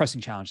the most pressing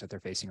challenge that they're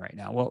facing right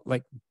now. Well,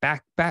 like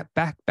back that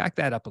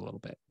up a little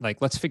bit. Like,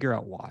 let's figure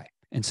out why.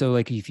 And so,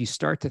 like, if you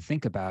start to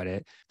think about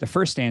it, the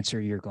first answer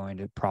you're going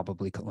to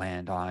probably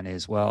land on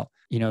is, well,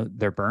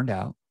 they're burned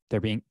out.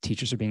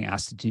 Teachers are being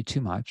asked to do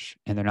too much,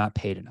 and they're not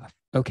paid enough.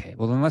 Okay,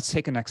 well then let's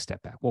take a next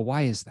step back. Well,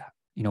 why is that?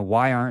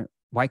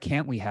 Why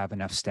can't we have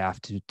enough staff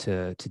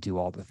to do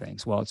all the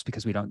things? Well, it's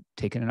because we don't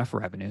take in enough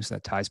revenue. So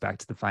that ties back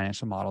to the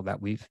financial model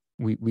that we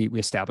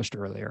established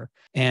earlier.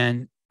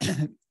 And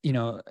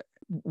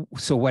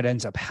so what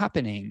ends up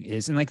happening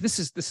is, and like this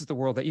is the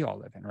world that you all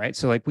live in, right?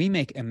 So like we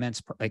make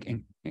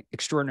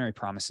extraordinary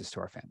promises to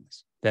our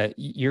families that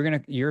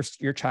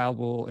your child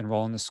will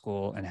enroll in the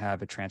school and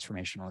have a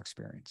transformational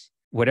experience.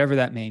 Whatever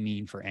that may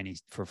mean for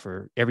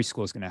every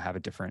school is going to have a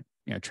different,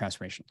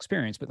 transformational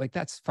experience. But like,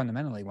 that's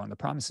fundamentally one of the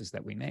promises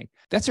that we make.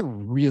 That's a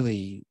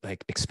really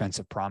like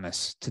expensive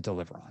promise to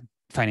deliver on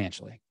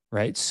financially,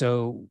 right?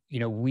 So,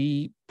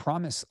 we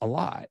promise a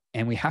lot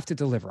and we have to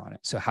deliver on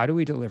it. So how do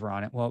we deliver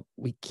on it? Well,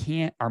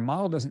 our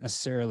model doesn't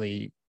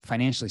necessarily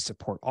financially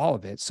support all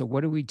of it. So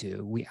what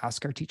do? We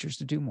ask our teachers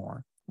to do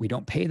more. We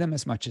don't pay them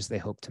as much as they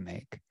hope to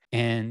make.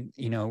 And,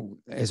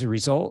 as a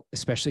result,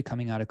 especially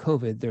coming out of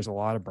COVID, there's a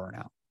lot of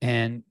burnout.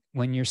 And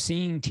when you're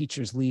seeing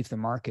teachers leave the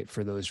market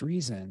for those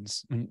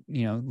reasons,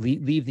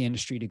 leave the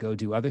industry to go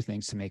do other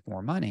things to make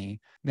more money,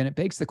 then it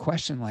begs the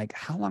question, like,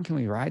 how long can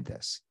we ride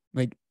this?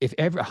 Like, if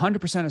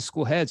 100% of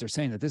school heads are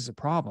saying that this is a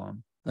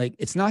problem, like,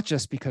 it's not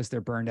just because they're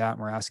burned out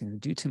and we're asking them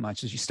to do too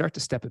much. As you start to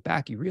step it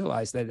back, you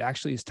realize that it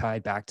actually is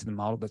tied back to the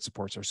model that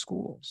supports our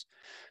schools.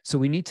 So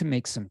we need to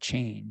make some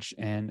change.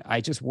 And I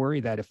just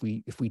worry that if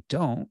we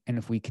don't, and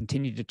if we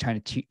continue to try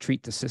to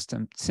treat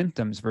the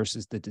symptoms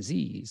versus the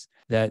disease,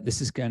 that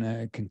this is going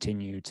to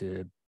continue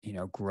to,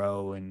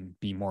 grow and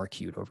be more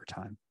acute over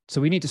time.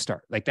 So we need to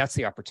start. Like, that's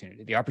the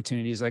opportunity. The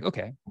opportunity is like,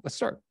 okay, let's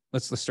start.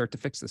 Let's start to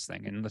fix this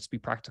thing, and let's be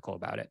practical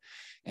about it,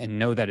 and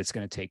know that it's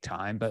going to take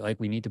time. But like,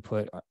 we need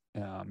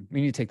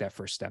to take that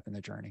first step in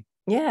the journey.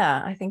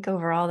 Yeah, I think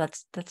overall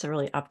that's a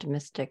really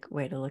optimistic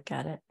way to look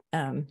at it.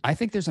 I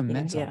think there's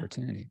immense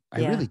opportunity. I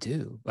really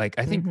do. Like,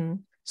 I think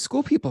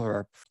school people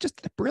are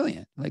just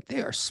brilliant. Like,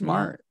 they are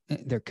smart.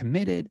 They're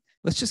committed.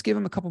 Let's just give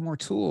them a couple more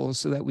tools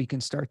so that we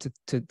can start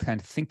to kind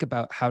of think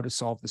about how to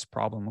solve this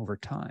problem over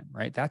time.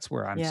 Right. That's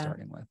where I'm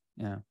starting with.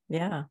 Yeah.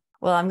 Yeah.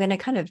 Well, I'm going to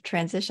kind of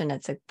transition.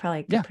 It's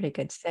probably a pretty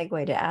good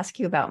segue to ask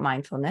you about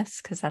mindfulness,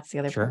 because that's the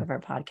other part of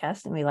our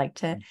podcast. And we like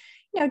to,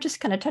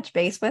 just kind of touch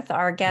base with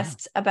our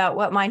guests about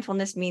what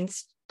mindfulness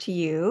means to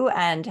you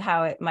and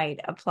how it might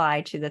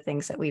apply to the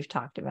things that we've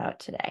talked about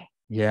today.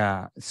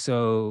 Yeah.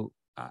 So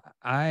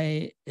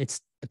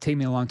it's taken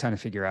me a long time to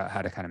figure out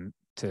how to kind of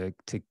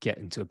to get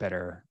into a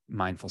better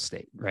mindful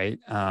state, right?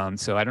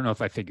 So I don't know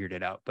if I figured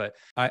it out, but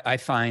I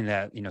find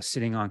that,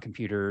 sitting on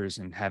computers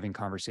and having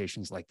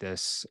conversations like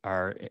this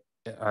are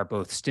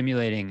both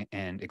stimulating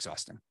and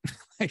exhausting.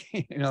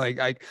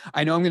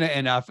 I know I'm going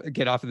to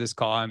get off of this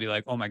call and be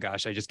like, oh my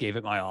gosh, I just gave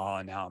it my all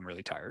and now I'm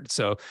really tired.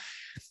 So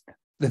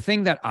the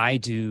thing that I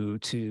do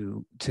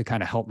to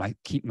kind of help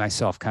keep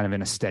myself kind of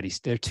in a steady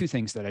state, there are two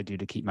things that I do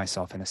to keep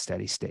myself in a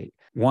steady state.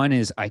 One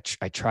is I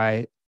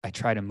try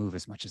to move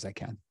as much as I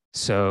can.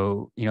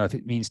 So, if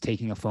it means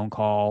taking a phone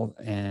call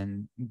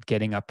and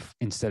getting up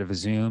instead of a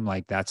Zoom,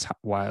 like, that's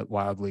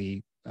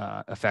wildly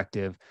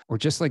effective. Or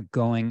just like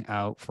going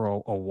out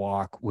for a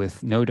walk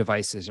with no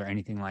devices or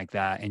anything like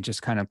that, and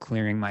just kind of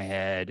clearing my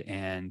head.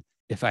 And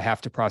if I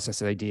have to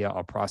process an idea,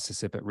 I'll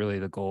process it. But really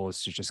the goal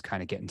is to just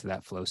kind of get into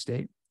that flow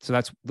state.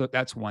 So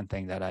that's one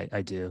thing that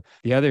I do.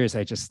 The other is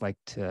I like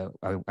to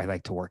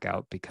work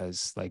out,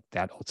 because like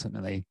that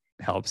ultimately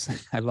helps.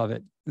 I love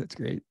it. That's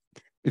great.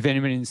 If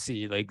anybody didn't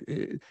see, like,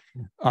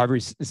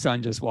 Aubrey's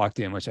son just walked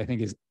in, which I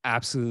think is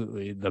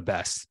absolutely the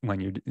best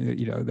when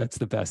that's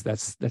the best.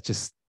 That's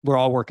just, we're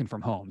all working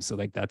from home. So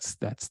like, that's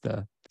one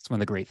of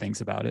the great things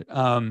about it.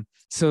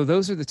 So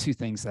those are the two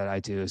things that I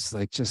do, is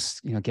like,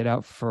 just, get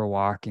out for a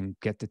walk and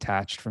get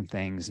detached from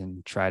things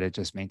and try to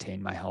just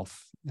maintain my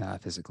health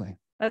physically.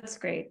 That's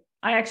great.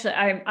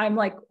 I'm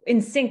like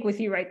in sync with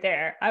you right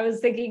there. I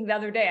was thinking the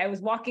other day, I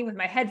was walking with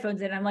my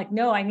headphones in. I'm like,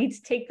 no, I need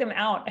to take them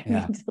out. I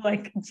need to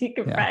like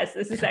decompress. Yeah.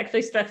 This is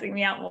actually stressing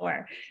me out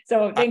more.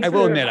 So thanks. I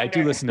will admit, I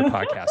do listen to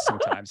podcasts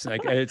sometimes.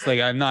 Like, it's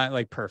like, I'm not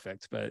like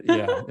perfect, but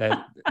yeah,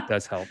 that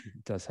does help.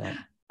 It does help.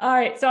 All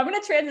right. So I'm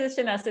going to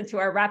transition us into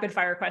our rapid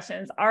fire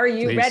questions. Are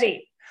you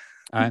ready?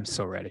 I'm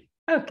so ready.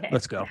 Okay.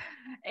 Let's go.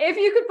 If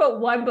you could put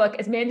one book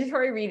as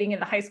mandatory reading in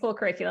the high school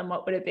curriculum,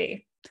 what would it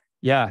be?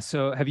 Yeah.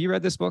 So have you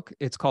read this book?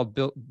 It's called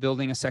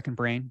Building a Second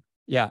Brain.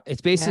 Yeah.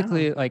 It's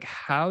basically like,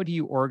 how do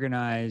you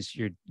organize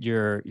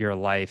your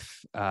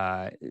life,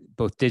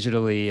 both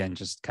digitally and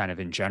just kind of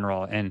in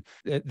general? And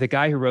the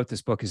guy who wrote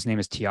this book, his name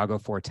is Tiago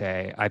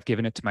Forte. I gave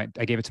it to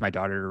my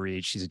daughter to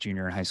read. She's a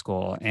junior in high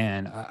school.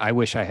 And I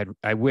wish I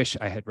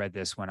had read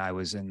this when I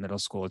was in middle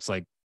school. It's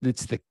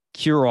the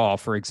cure-all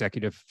for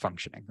executive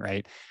functioning,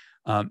 right?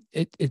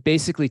 It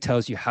basically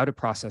tells you how to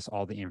process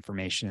all the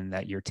information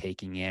that you're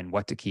taking in,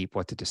 what to keep,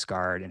 what to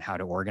discard, and how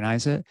to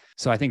organize it.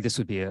 So I think this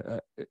would be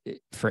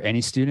for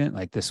any student,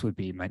 like, this would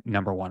be my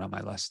number one on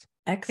my list.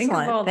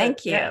 Excellent.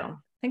 Thank you. Yeah.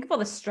 Think of all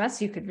the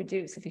stress you could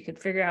reduce if you could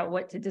figure out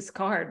what to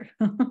discard.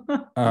 Oh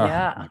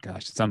my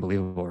gosh, it's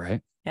unbelievable,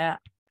 right? Yeah.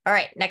 All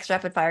right. Next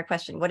rapid fire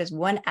question. What is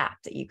one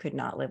app that you could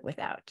not live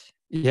without?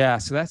 Yeah,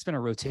 so that's been a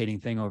rotating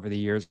thing over the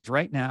years.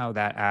 Right now,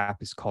 that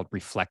app is called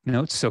Reflect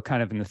Notes. So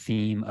kind of in the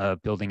theme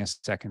of building a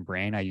second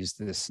brain, I use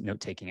this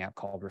note-taking app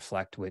called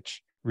Reflect,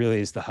 which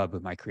really is the hub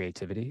of my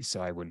creativity. So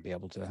I wouldn't be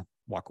able to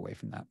walk away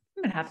from that.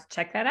 I'm going to have to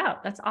check that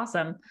out. That's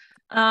awesome.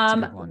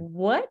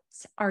 What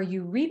are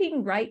you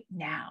reading right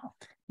now?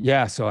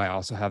 Yeah, so I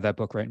also have that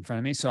book right in front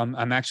of me. So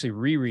I'm actually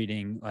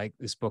rereading like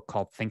this book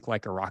called Think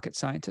Like a Rocket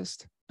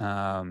Scientist.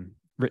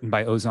 Written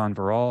by Ozan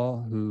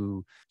Varol,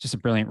 who just a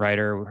brilliant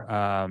writer.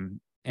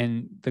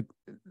 And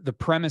the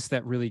premise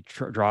that really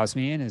draws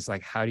me in is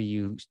like, how do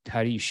you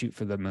shoot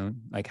for the moon?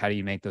 Like, how do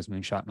you make those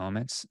moonshot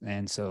moments?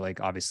 And so,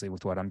 like, obviously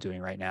with what I'm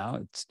doing right now,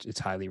 it's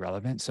highly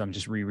relevant. So I'm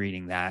just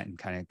rereading that and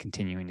kind of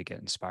continuing to get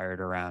inspired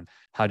around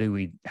how do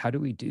we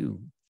do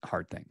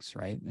hard things,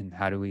 right? And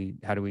how do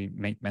we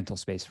make mental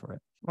space for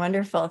it?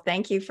 Wonderful.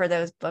 Thank you for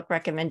those book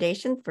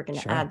recommendations. We're going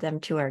to add them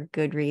to our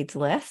Goodreads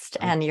list.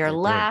 And your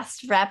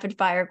last rapid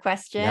fire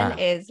question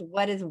is,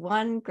 what is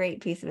one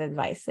great piece of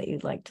advice that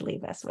you'd like to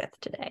leave us with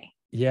today?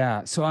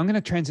 Yeah. So I'm going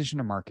to transition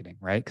to marketing,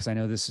 right? Because I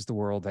know this is the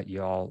world that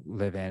you all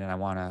live in. And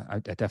I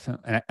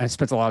definitely, and I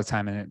spent a lot of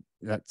time in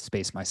that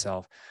space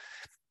myself.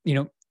 You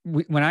know,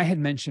 when I had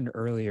mentioned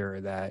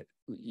earlier that,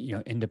 you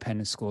know,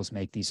 independent schools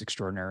make these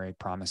extraordinary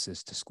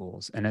promises to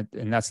schools, and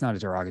that's not a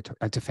derogatory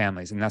to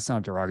families, and that's not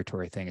a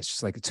derogatory thing. It's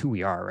just like, it's who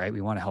we are, right?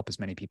 We want to help as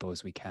many people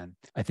as we can.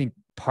 I think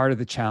part of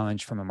the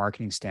challenge from a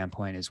marketing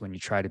standpoint is when you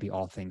try to be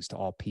all things to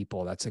all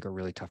people, that's like a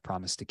really tough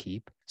promise to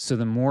keep. So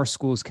the more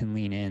schools can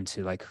lean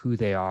into like who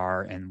they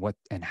are and what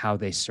and how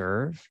they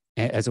serve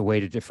as a way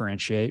to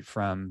differentiate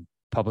from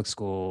public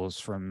schools,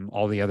 from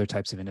all the other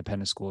types of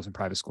independent schools and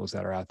private schools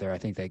that are out there, I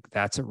think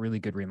that's a really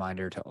good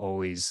reminder to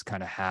always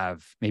kind of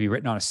have maybe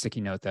written on a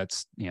sticky note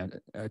that's, you know,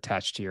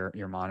 attached to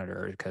your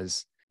monitor,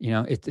 because, you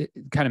know, it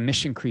kind of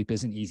mission creep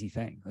is an easy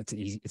thing.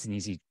 It's an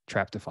easy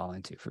trap to fall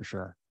into, for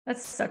sure.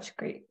 That's such a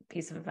great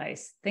piece of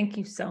advice. Thank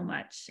you so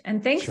much.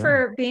 And thanks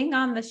for being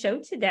on the show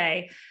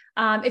today.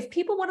 If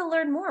people want to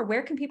learn more,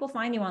 where can people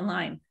find you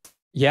online?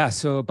 Yeah.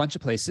 So a bunch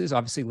of places,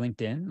 obviously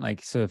LinkedIn,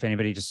 like, so if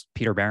anybody just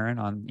Peter Barron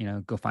on, you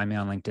know, go find me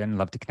on LinkedIn.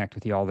 Love to connect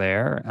with you all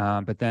there.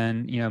 But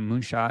then, you know,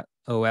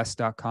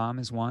 moonshotos.com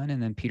is one,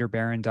 and then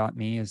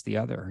peterbarron.me is the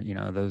other. You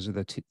know, those are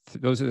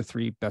the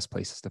three best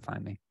places to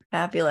find me.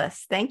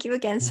 Fabulous. Thank you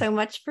again so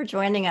much for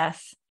joining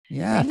us.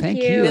 Yeah.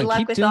 Thank you. Good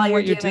luck with all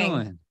you're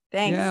doing.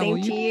 Thanks. Yeah,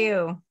 Same to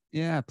you.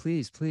 Yeah,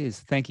 please.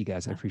 Thank you,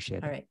 guys. I appreciate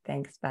it. All right.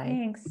 Thanks. Bye.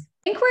 Thanks.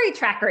 Inquiry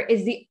Tracker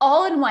is the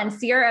all-in-one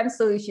CRM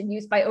solution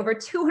used by over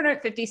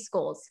 250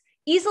 schools.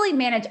 Easily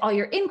manage all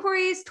your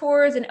inquiries,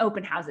 tours, and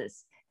open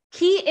houses.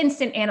 Key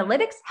instant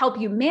analytics help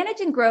you manage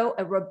and grow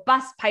a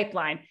robust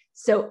pipeline.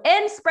 So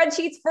end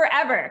spreadsheets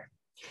forever.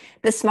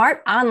 The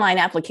smart online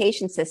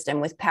application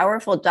system with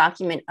powerful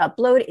document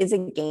upload is a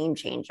game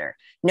changer.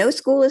 No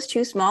school is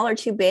too small or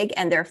too big,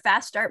 and their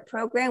Fast Start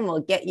program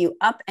will get you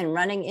up and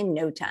running in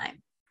no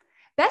time.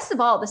 Best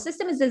of all, the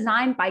system is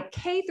designed by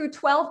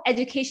K-12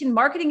 education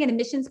marketing and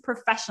admissions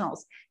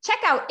professionals. Check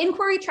out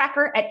Inquiry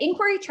Tracker at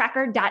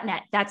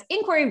inquirytracker.net. That's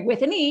inquiry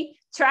with an E,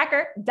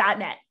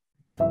 tracker.net.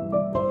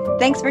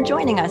 Thanks for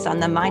joining us on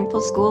the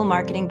Mindful School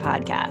Marketing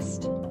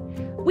Podcast.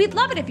 We'd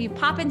love it if you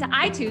pop into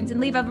iTunes and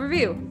leave a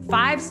review,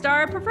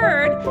 5-star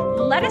preferred.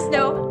 Let us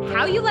know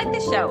how you like the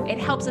show. It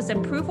helps us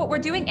improve what we're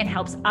doing and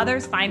helps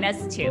others find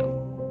us too.